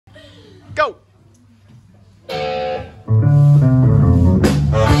go!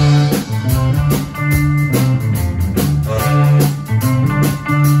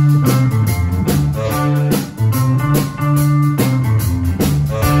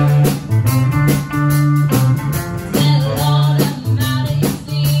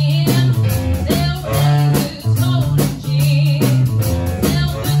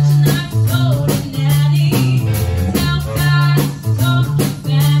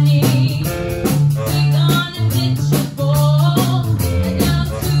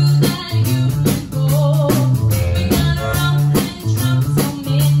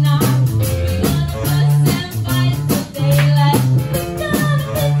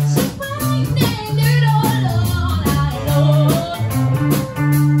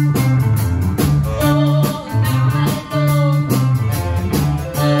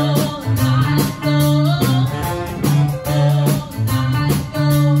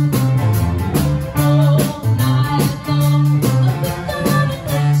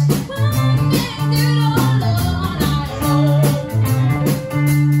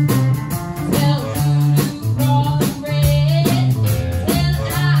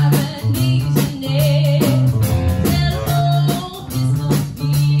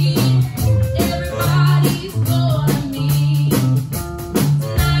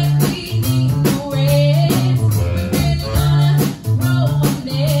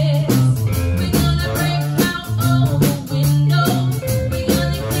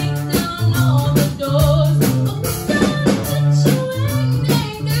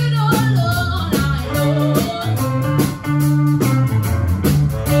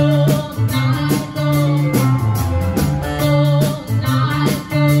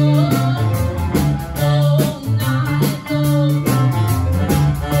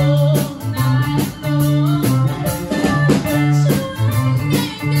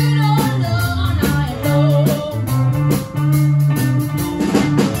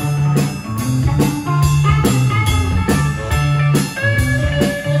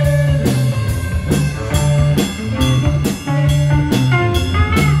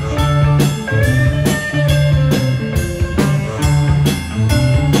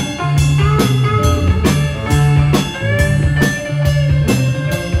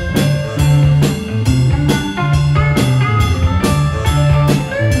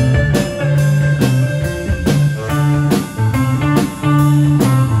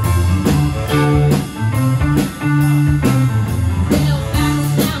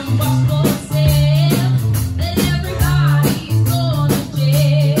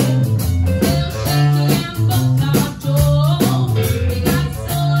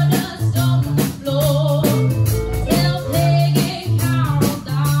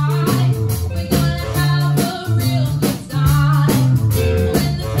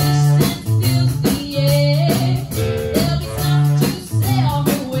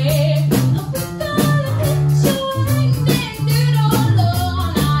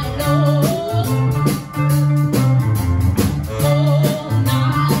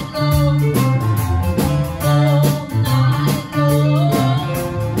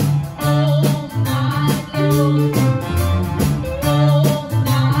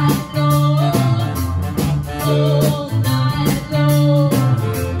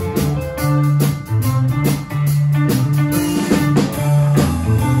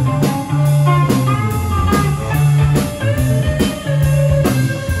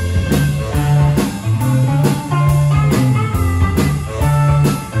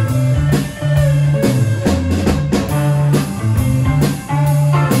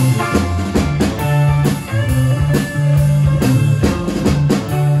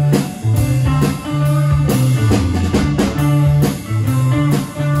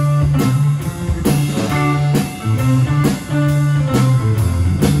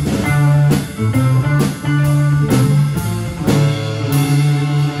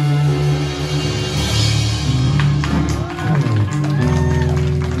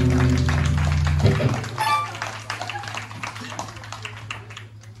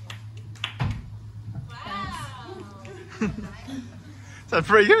 That's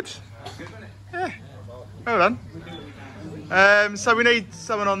pretty good. Yeah, well done. So we need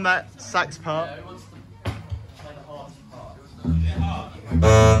someone on that sax part.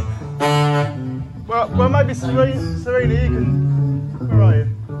 Well, maybe Serena, you can. Where are you?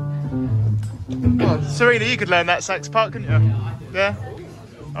 Oh, Serena, you could learn that sax part, couldn't you? Yeah.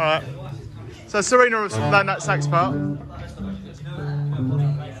 All right. So Serena will learn that sax part. Who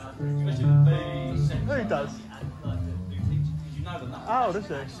does? Oh, does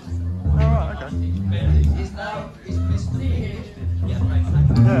he? Oh, right, okay.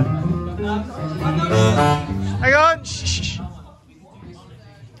 Yeah. Hang on. Shh.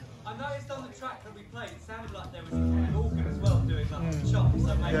 I noticed on the track that we played, it sounded like there was an organ as well doing like the chop,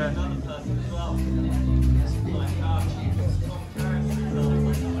 so maybe another person as well. Like,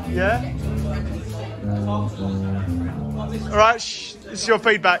 Yeah? Alright, this is your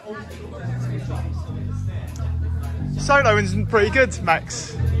feedback. Soloing's pretty good,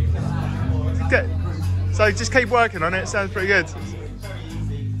 Max. Good. So just keep working on it, sounds pretty good.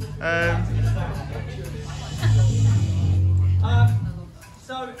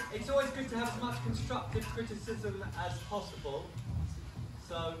 So it's always good to have as much constructive criticism as possible.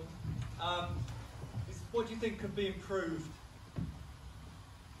 So what do you think could be improved?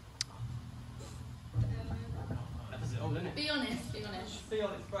 Be honest. Be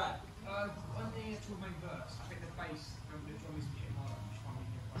honest, Brad. On the actual main verse, I think the bass and the drum is getting harder each time you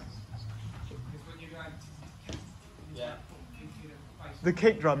hear bass. Because when you're going The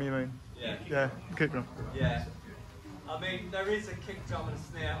kick drum, you mean? Yeah. Yeah, kick drum. Yeah. I mean, there is a kick drum and a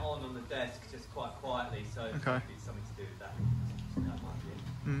snare on the desk, just quite quietly, so Okay. it's something to do with that. That might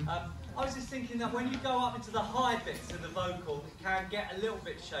be it. I was just thinking that when you go up into the high bits of the vocal, it can get a little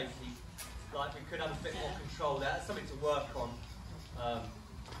bit shaky. Like we could have a bit more control there. That's something to work on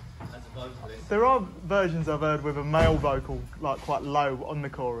as a vocalist. There are versions I've heard with a male vocal, like quite low on the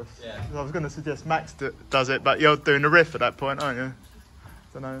chorus. Yeah. I was going to suggest Max does it, but you're doing the riff at that point, aren't you?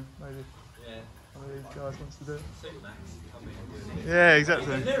 Don't know, maybe one of these guys wants to do it. Yeah,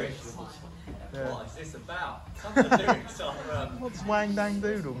 exactly. The lyrics. Yeah. What is this about? Some of the lyrics are What's Wang Dang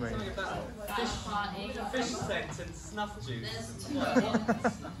Doodle mean? something about fish scent and snuff juice.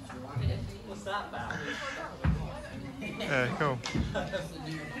 What's that about? Yeah, cool.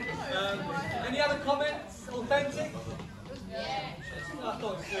 Any other comments? Authentic? Yeah. I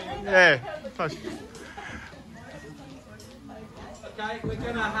thought it was really good. Yeah, close. Okay, we're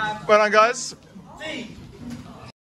going to have Well done, guys. D.